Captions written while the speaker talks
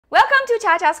to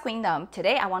Cha Cha's Queendom.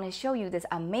 Today I want to show you this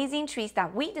amazing treats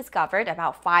that we discovered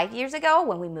about 5 years ago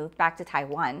when we moved back to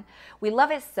Taiwan. We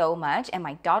love it so much and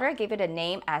my daughter gave it a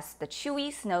name as the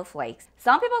Chewy Snowflakes.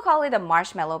 Some people call it the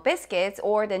Marshmallow Biscuits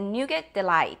or the Nougat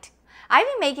Delight. I've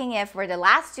been making it for the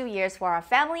last 2 years for our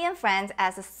family and friends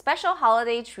as a special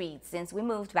holiday treat since we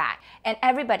moved back. And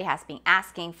everybody has been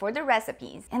asking for the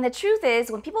recipes. And the truth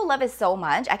is, when people love it so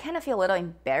much, I kind of feel a little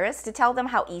embarrassed to tell them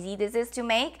how easy this is to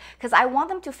make because I want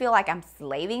them to feel like I'm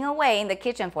slaving away in the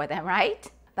kitchen for them,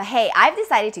 right? But hey, I've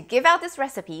decided to give out these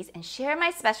recipes and share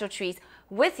my special treats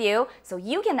with you so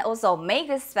you can also make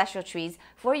these special treats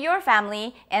for your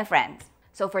family and friends.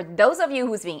 So for those of you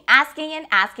who's been asking and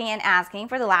asking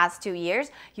for the last 2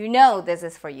 years, you know this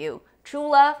is for you. True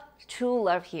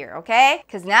love here, okay?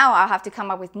 Because now I'll have to come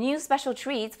up with new special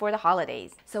treats for the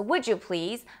holidays. So would you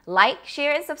please like,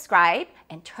 share, and subscribe,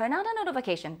 and turn on the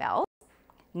notification bell.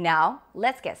 Now,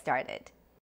 let's get started.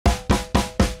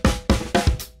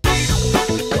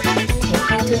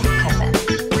 Take you to heaven.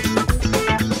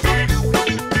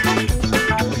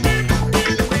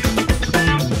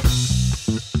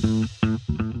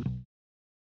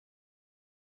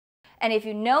 And if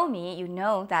you know me, you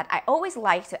know that I always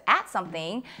like to add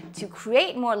something to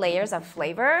create more layers of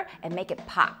flavor and make it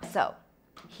pop. So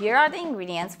here are the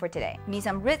ingredients for today. Need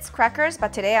some Ritz crackers,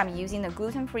 but today I'm using the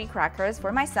gluten-free crackers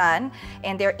for my son,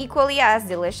 and they're equally as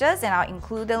delicious, and I'll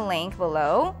include the link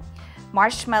below.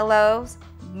 Marshmallows,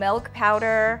 milk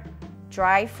powder,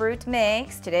 dry fruit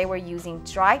mix. Today we're using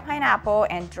dry pineapple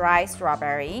and dry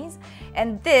strawberries.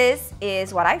 And this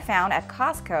is what I found at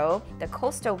Costco, the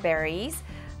coastal berries.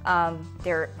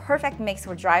 They're perfect mix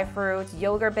for dry fruits,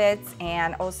 yogurt bits,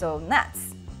 and also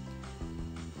nuts.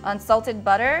 Unsalted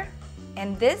butter,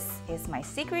 and this is my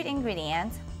secret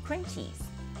ingredient, cream cheese.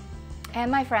 And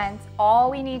my friends,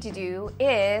 all we need to do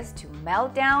is to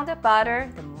melt down the butter,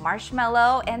 the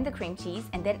marshmallow, and the cream cheese,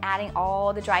 and then adding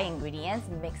all the dry ingredients,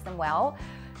 mix them well,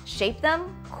 shape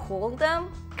them, cool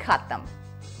them, cut them.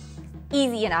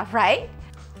 Easy enough, right?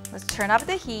 Let's turn up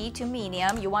the heat to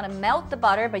medium. You want to melt the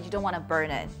butter, but you don't want to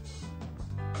burn it.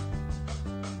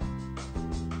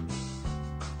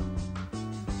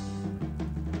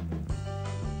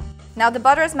 Now the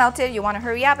butter is melted, you want to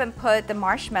hurry up and put the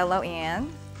marshmallow in.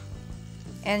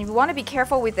 And you want to be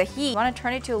careful with the heat. You want to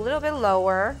turn it to a little bit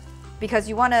lower because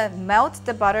you want to melt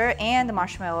the butter and the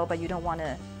marshmallow, but you don't want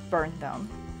to burn them.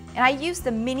 And I use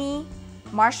the mini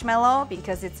marshmallow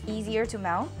because it's easier to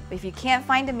melt. But if you can't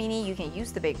find the mini, you can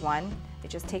use the big one. It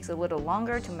just takes a little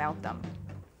longer to melt them.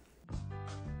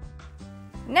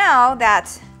 Now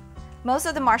that most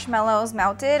of the marshmallows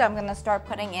melted, I'm gonna start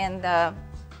putting in the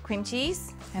cream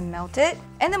cheese and melt it.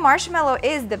 And the marshmallow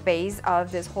is the base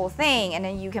of this whole thing, and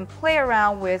then you can play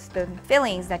around with the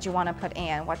fillings that you want to put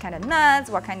in. What kind of nuts,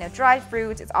 what kind of dried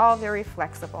fruits, it's all very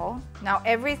flexible. Now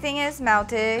everything is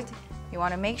melted. You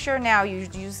want to make sure now you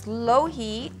use low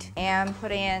heat and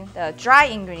put in the dry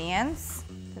ingredients,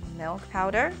 the milk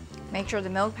powder. Make sure the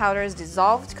milk powder is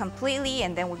dissolved completely,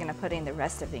 and then we're going to put in the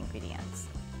rest of the ingredients.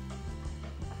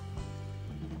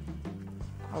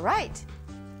 All right.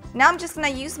 Now I'm just going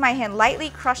to use my hand, lightly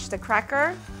crush the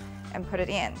cracker and put it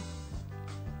in.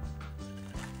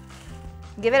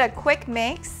 Give it a quick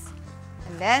mix,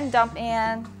 and then dump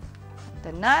in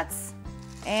the nuts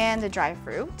and the dry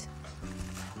fruit.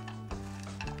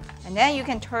 And then you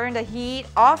can turn the heat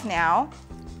off now.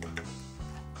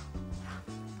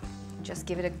 Just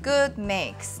give it a good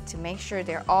mix to make sure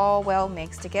they're all well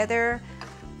mixed together.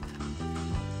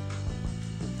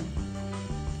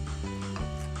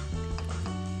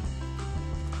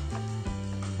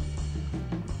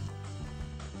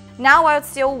 Now while it's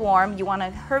still warm, you want to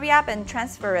hurry up and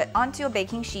transfer it onto a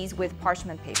baking sheet with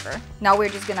parchment paper. Now we're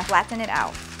just going to flatten it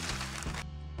out.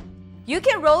 You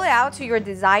can roll it out to your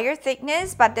desired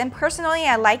thickness, but then personally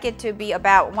I like it to be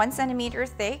about 1 centimeter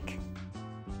thick.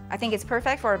 I think it's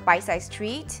perfect for a bite-sized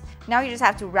treat. Now you just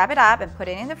have to wrap it up and put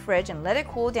it in the fridge and let it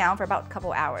cool down for about a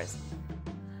couple hours.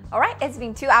 Alright, it's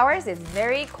been 2 hours. It's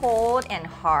very cold and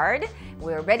hard.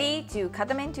 We're ready to cut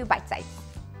them into bite size.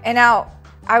 And now,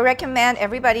 I recommend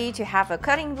everybody to have a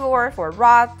cutting board for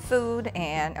raw food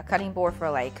and a cutting board for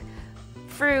like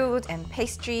fruit and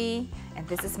pastry. And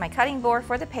this is my cutting board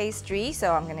for the pastry,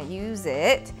 so I'm gonna use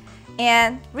it.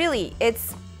 And really,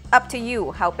 it's up to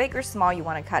you how big or small you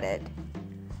want to cut it.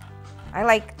 I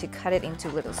like to cut it into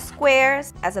little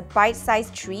squares as a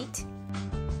bite-sized treat.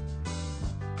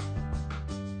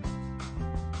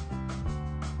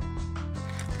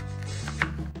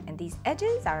 And these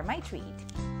edges are my treat.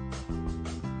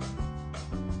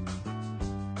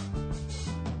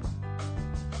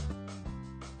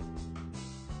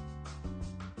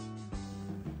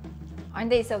 Aren't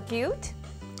they so cute?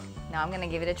 Now I'm gonna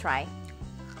give it a try.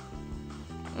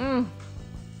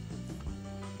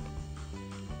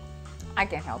 I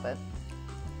can't help it.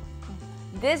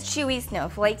 This Chewy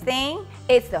Snowflake thing,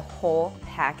 it's the whole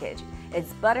package.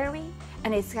 It's buttery,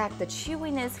 and it's got the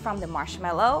chewiness from the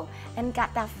marshmallow, and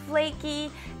got that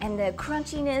flaky and the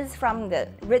crunchiness from the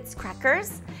Ritz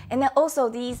crackers, and then also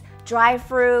these dry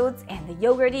fruits and the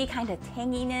yogurty kind of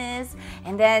tanginess,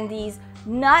 and then these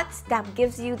nuts that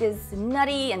gives you this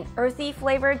nutty and earthy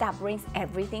flavor that brings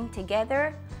everything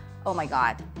together. Oh my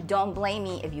God, don't blame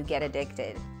me if you get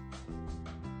addicted.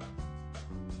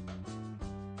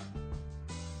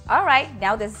 Alright,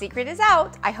 now the secret is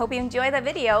out. I hope you enjoyed the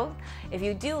video. If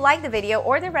you do like the video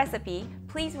or the recipe,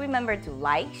 please remember to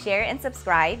like, share, and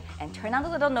subscribe, and turn on the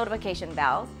little notification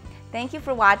bells. Thank you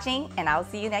for watching, and I'll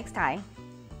see you next time.